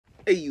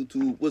Hey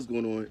YouTube, what's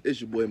going on?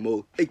 It's your boy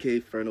Mo, aka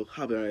Ferno.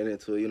 Hopping right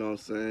into it, you know what I'm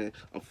saying?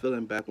 I'm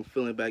feeling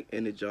back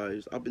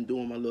energized. I've been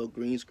doing my little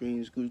green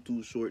screen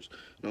YouTube shorts, you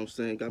know what I'm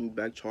saying? Got me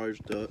back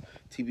charged up.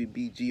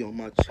 TPBG on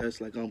my chest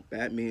like I'm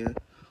Batman.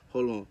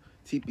 Hold on.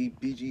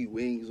 TPBG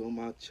wings on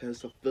my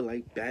chest, I feel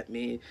like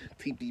Batman.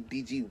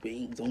 TPBG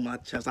wings on my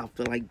chest, I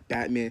feel like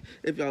Batman.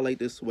 If y'all like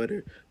this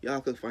sweater, y'all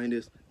can find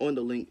this on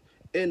the link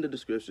in the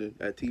description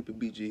at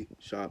TPBG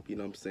shop, you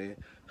know what I'm saying?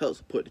 Help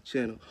support the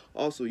channel.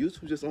 Also,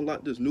 YouTube just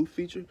unlocked this new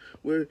feature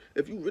where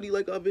if you really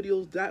like our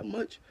videos that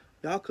much,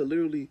 y'all could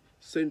literally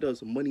send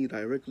us money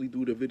directly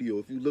through the video.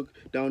 If you look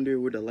down there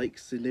where the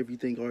likes and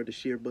everything are, the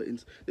share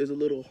buttons, there's a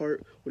little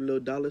heart with a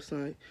little dollar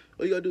sign.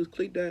 All you gotta do is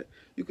click that.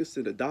 You can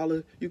send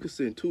 $1, you can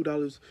send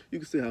 $2, you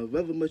can send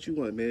however much you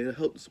want, man. It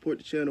helps support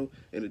the channel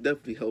and it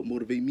definitely help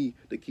motivate me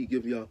to keep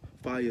giving y'all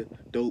fire,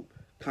 dope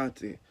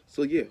content.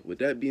 So yeah, with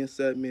that being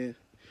said, man,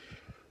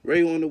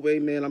 Ray on the way,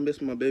 man. I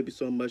miss my baby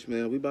so much,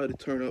 man. We about to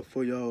turn up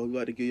for y'all. We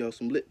about to give y'all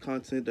some lit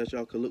content that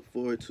y'all can look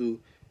forward to.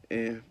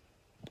 And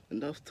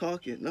enough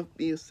talking, enough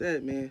being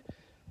said, man.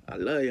 I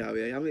love y'all,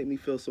 man. Y'all make me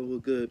feel so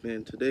good,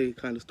 man. Today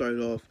kind of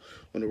started off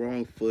on the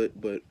wrong foot,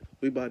 but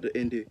we about to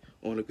end it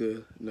on a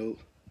good note.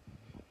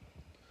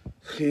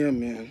 Yeah,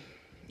 man.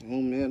 Oh,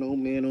 man, oh,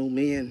 man, oh,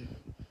 man.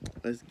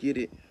 Let's get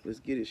it. Let's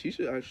get it. She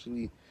should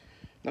actually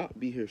not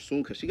be here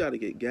soon because she got to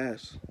get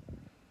gas.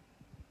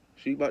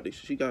 She got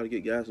to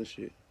get gas and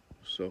shit.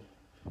 So,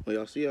 when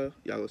y'all see her,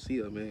 y'all gonna see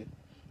her, man.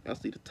 Y'all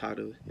see the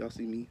title. Y'all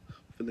see me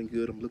feeling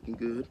good. I'm looking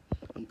good.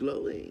 I'm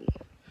glowing.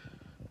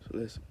 So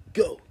let's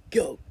go,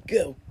 go,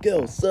 go,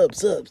 go. Sub.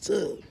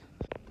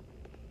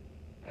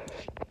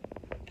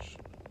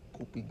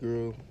 Poopy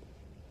girl.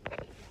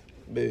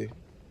 Babe.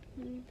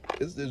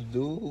 It's this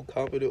dude who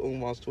commented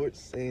on my shorts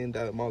saying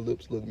that my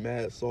lips look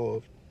mad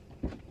soft.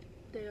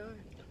 They are.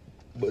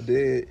 But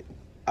then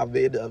I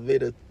made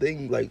a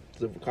thing like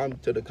to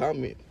the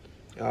comment.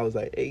 And I was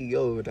like, hey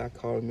yo, and I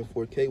called him in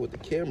 4K with the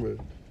camera.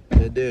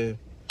 And then,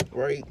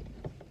 right,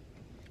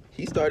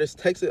 he started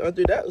texting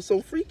under that with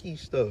some freaky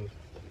stuff.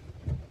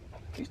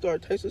 He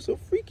started texting some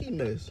freaky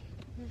mess.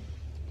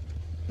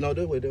 No,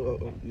 that way,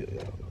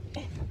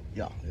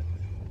 yeah.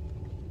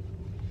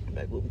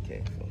 Back where we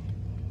came from.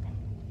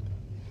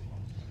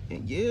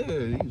 And yeah,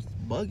 he was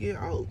bugging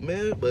out,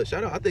 man. But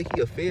shout out, I think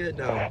he a fan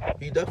now.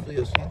 He's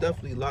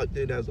definitely locked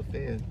in as a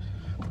fan.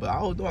 But I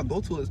don't know, I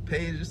go to his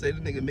page and say the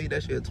nigga made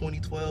that shit in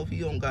 2012. He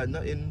don't got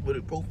nothing with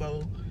a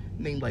profile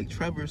named like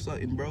Trevor or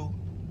something, bro.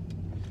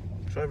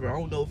 Trevor, I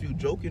don't know if you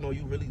joking or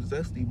you really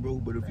zesty, bro.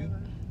 But if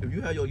you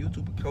had your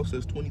YouTube account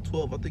since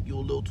 2012, I think you're a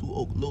little too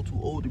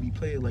old to be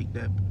playing like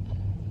that.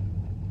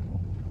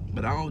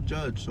 But I don't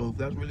judge, so if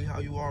that's really how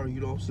you are, you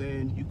know what I'm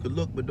saying, you could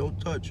look but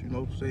don't touch, you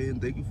know what I'm saying.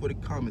 Thank you for the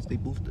comments. They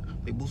boost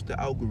the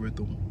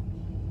algorithm.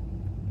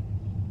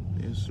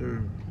 Yes,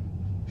 sir.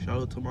 Shout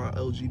out to my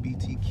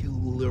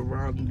LGBTQ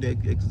around the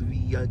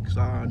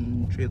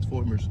XVXI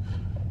Transformers.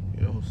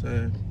 You know what I'm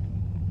saying?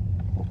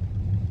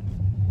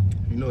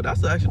 You know,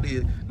 that's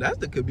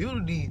the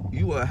community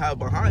you want to have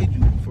behind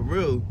you, for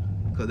real.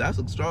 Because that's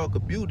a strong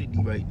community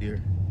right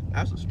there.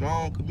 That's a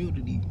strong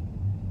community.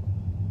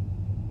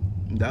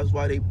 And that's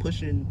why they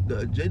pushing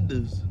the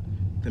agendas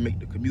to make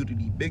the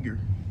community bigger.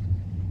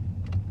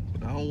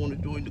 But I don't want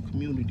to join the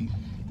community.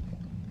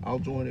 I'll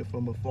join it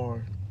from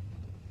afar.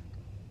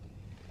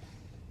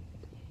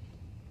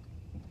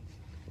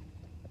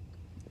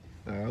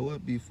 It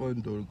would be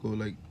fun though to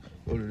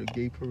go to the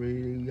gay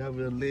parade and have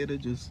in Atlanta.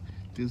 Just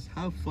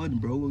have fun,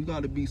 bro. You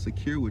gotta be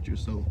secure with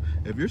yourself.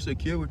 If you're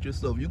secure with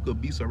yourself, you could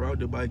be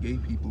surrounded by gay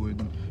people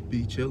and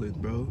be chilling,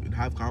 bro, and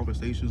have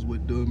conversations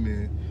with them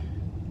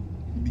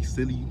and be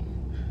silly.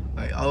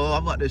 Like, oh,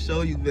 I'm about to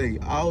show you, man.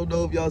 I don't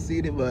know if y'all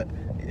seen it, but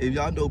if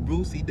y'all know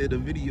Bruce, he did a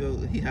video.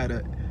 He had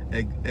a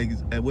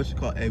what you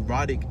call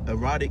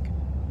erotic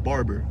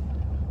barber.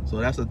 So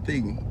that's a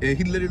thing, and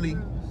he literally.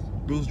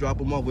 Bruce drop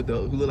him off with who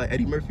look like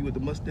Eddie Murphy with the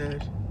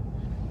mustache.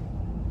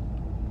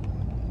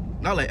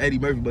 Not like Eddie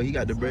Murphy, but he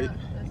got the braid.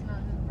 That's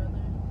not his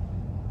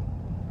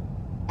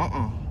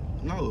brother.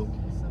 No.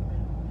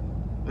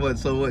 What?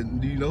 So what?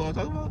 Do you know what I'm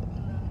talking about?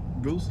 No.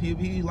 Bruce, he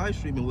be live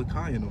streaming with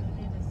Kai and him.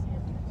 I need to see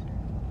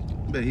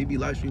a picture. Man, he be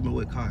live streaming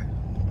with Kai. See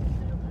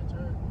a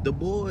picture. The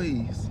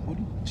boys.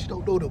 You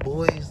don't know the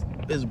boys.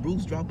 As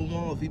Bruce drop him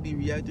off, he be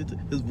reacting to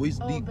his voice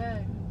Oh, deep.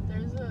 babe.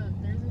 There's a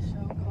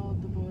show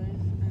called The Boys,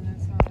 and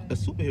it's on.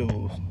 That's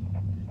superheroes.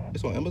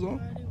 It's on I Amazon?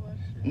 already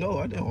watched it. No,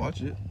 I didn't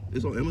watch it.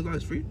 It's on Amazon.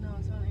 It's free. No,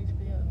 it's on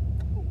HBO.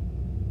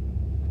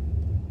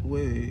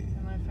 Wait.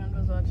 And my friend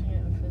was watching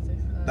it in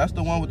physics class. That's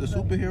the one with the She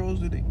was superheroes,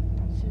 did they?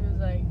 She was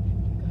like,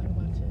 you gotta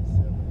watch it.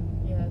 So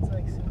good. Yeah, it's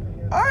like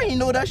superhero. I didn't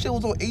know that shit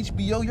was on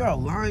HBO. Y'all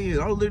lying.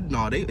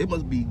 It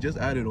must be just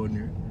added on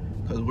there.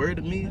 Cause word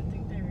to me, I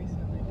think they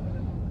recently put it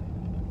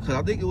on cause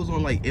I think it was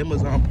on like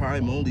Amazon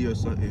Prime only or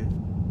something.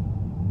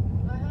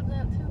 there. I have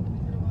that too. We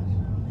could have watched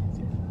it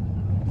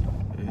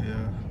on there too.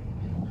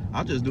 Yeah.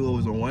 I just knew it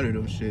was on one of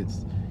those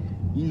shits.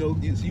 You know,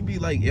 you be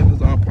like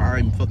Amazon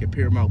Prime, fucking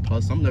Paramount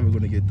Plus. I'm never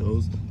gonna get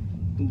those.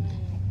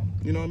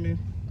 You know what I mean?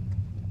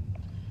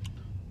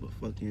 But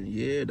fucking,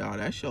 yeah, dog,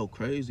 that show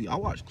crazy. I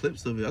watched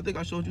clips of it. I think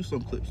I showed you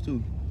some clips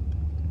too.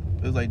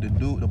 It was like the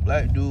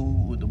black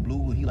dude with the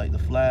blue, he like the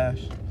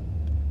Flash.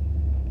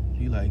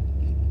 He like,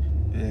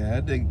 yeah,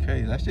 that thing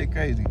crazy. That shit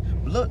crazy.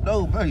 But look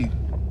though, bro.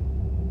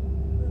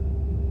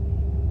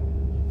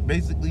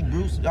 Basically,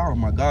 Bruce, oh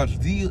my gosh,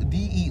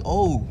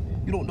 DEO.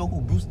 You don't know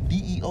who Bruce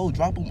DEO,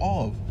 drop him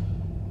off.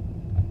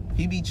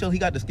 He be chill, he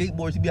got the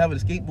skateboards, he be having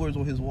the skateboards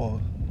on his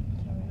wall.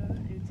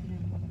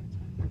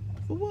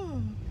 For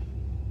what?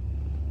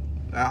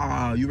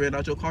 You ran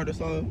out your car or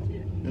something?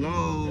 Yeah.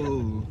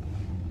 No.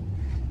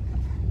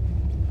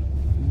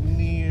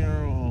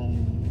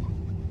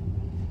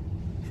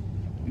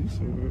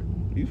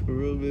 You for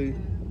real, baby?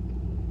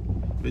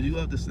 But you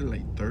have to send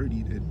like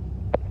 30 then.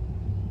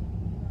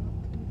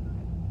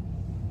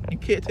 You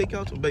can't take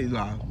out your baby.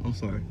 Nah, I'm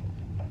sorry.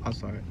 I'm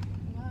sorry.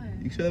 Why?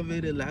 You should have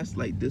made it last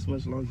like this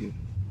much longer.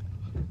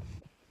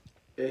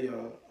 Hey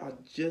y'all, I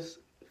just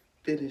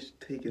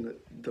finished taking a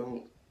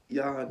dump.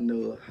 Y'all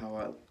know how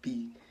I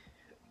be.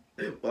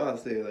 Why I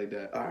say it like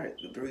that? Alright,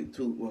 3,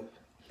 2, 1.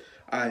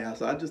 Alright, y'all,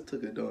 so I just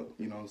took a dump,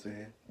 you know what I'm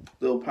saying?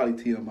 Little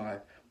probably TMI,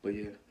 but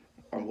yeah.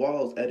 While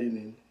I was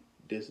editing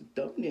this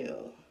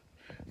thumbnail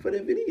for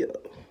the video,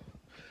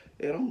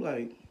 and I'm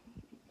like,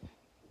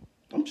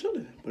 I'm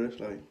chilling, but it's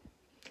like,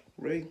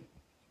 Ray,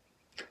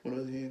 on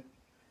the other hand,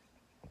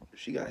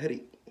 she got a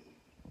headache,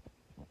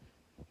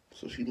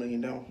 so she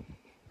laying down.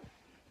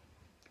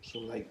 So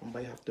like, I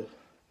might have to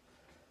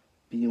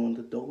be on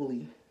the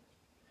dolly.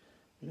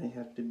 May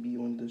have to be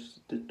on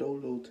the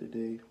dolo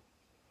today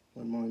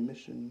on my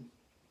mission.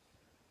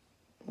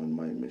 On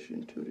my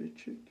mission to the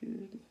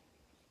chicken.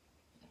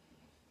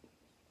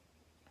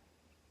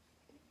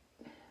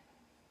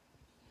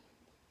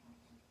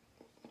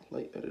 I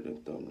like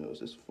editing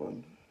thumbnails, it's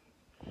fun.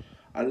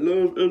 I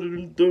love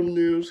editing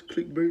thumbnails,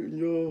 clickbaiting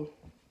y'all.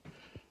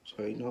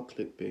 Sorry, no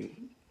clickbait.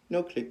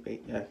 No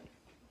clickbait, yeah.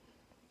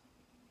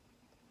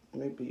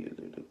 Maybe a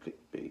little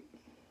clickbait.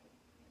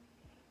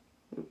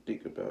 I'll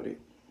think about it.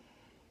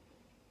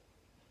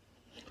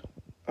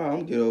 I'm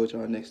gonna get over with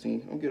y'all next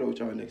scene. Turn to the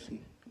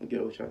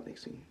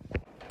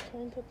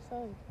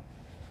side.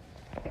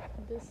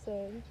 This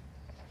side.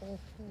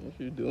 What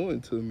you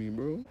doing to me,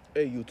 bro?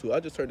 Hey, YouTube,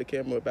 I just turned the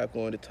camera back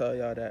on to tell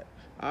y'all that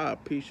I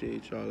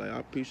appreciate y'all. Like, I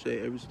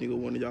appreciate every single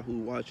one of y'all who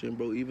watching,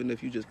 bro. Even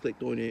if you just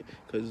clicked on it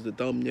because it's the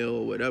thumbnail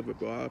or whatever,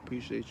 bro. I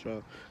appreciate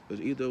y'all.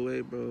 Because either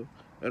way, bro,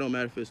 it don't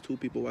matter if it's 2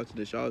 people watching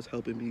this. Y'all is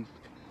helping me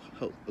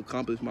help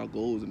accomplish my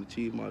goals and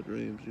achieve my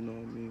dreams, you know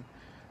what I mean?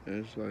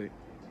 And it's like,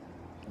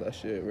 that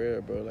shit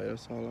rare, bro. Like,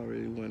 that's all I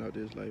really want out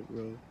this life,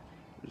 bro.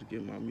 Just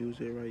get my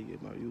music right,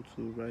 get my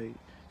YouTube right.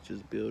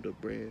 Just build a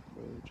brand,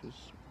 bro.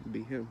 Just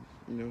be him,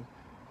 you know?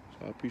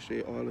 So I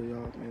appreciate all of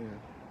y'all, man.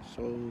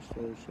 So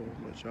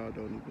much. Y'all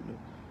don't even know.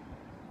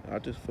 I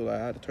just feel like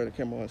I had to turn the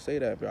camera on and say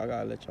that, bro. I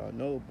gotta let y'all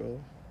know, bro.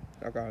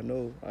 I gotta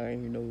know. I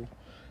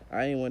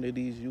ain't one of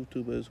these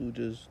YouTubers who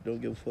just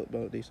don't give a fuck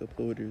about their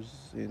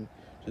supporters and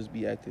just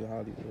be acting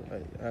Hollywood.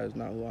 Like, that's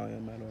not who I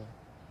am at all.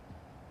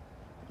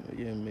 But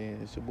yeah, man,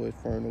 it's your boy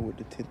Ferno with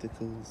the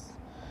tentacles.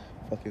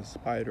 Fucking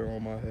spider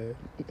on my head.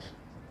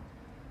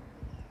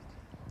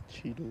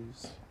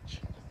 Cheetos.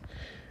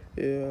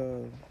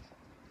 Yeah.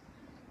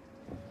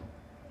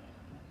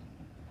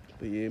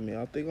 But yeah, man,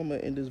 I think I'm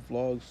gonna end this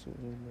vlog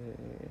soon, man.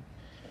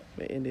 I'm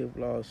gonna end this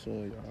vlog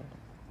soon, y'all.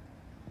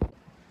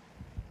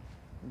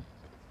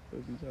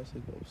 If you guys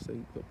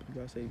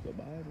say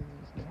goodbye.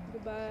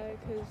 Goodbye,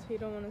 because he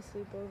don't want to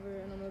sleep over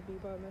and I'm going to be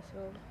by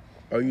myself.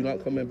 Are you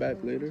not coming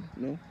back later?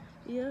 No?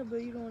 Yeah,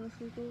 but you don't want to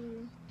sleep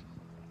over.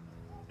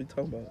 What you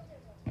talking about?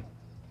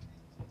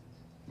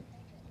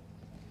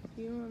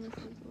 You don't want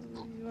to sleep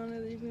over. You want to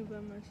leave me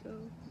by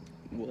myself.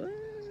 What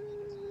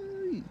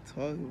are you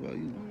talking about?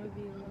 I'm going to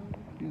be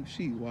alone.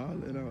 She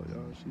wilding out,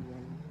 y'all. She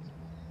wilding.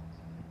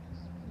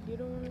 You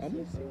don't want to I'm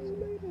sleep gonna see over. you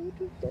later. What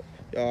you thought?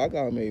 Y'all, I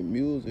gotta make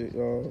music,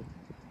 y'all.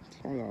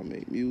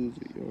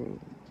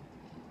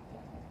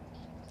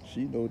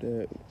 She know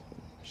that.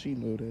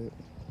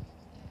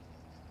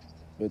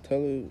 But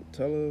tell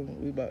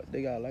her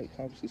they gotta like,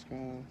 comment,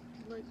 subscribe.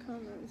 Like,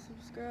 comment,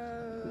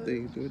 subscribe. They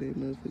enjoy their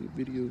motherfucking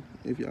video.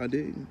 If y'all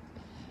didn't,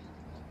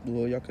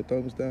 well, y'all can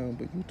thumbs down,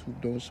 but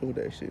YouTube don't show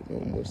that shit no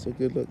more. So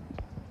good luck.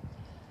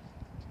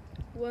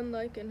 1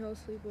 like and he'll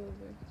sleep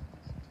over.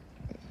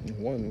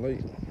 1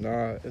 like.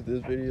 Nah, if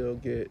this video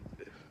get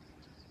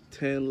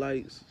 10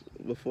 likes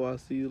before I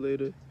see you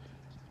later,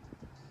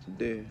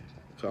 then,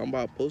 cause I'm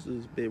about to post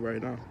this bit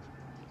right now.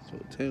 So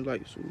 10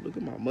 likes. So look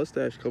at my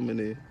mustache coming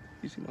in.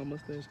 You see my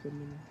mustache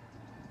coming in?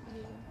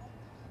 Yeah.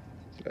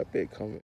 That bit coming.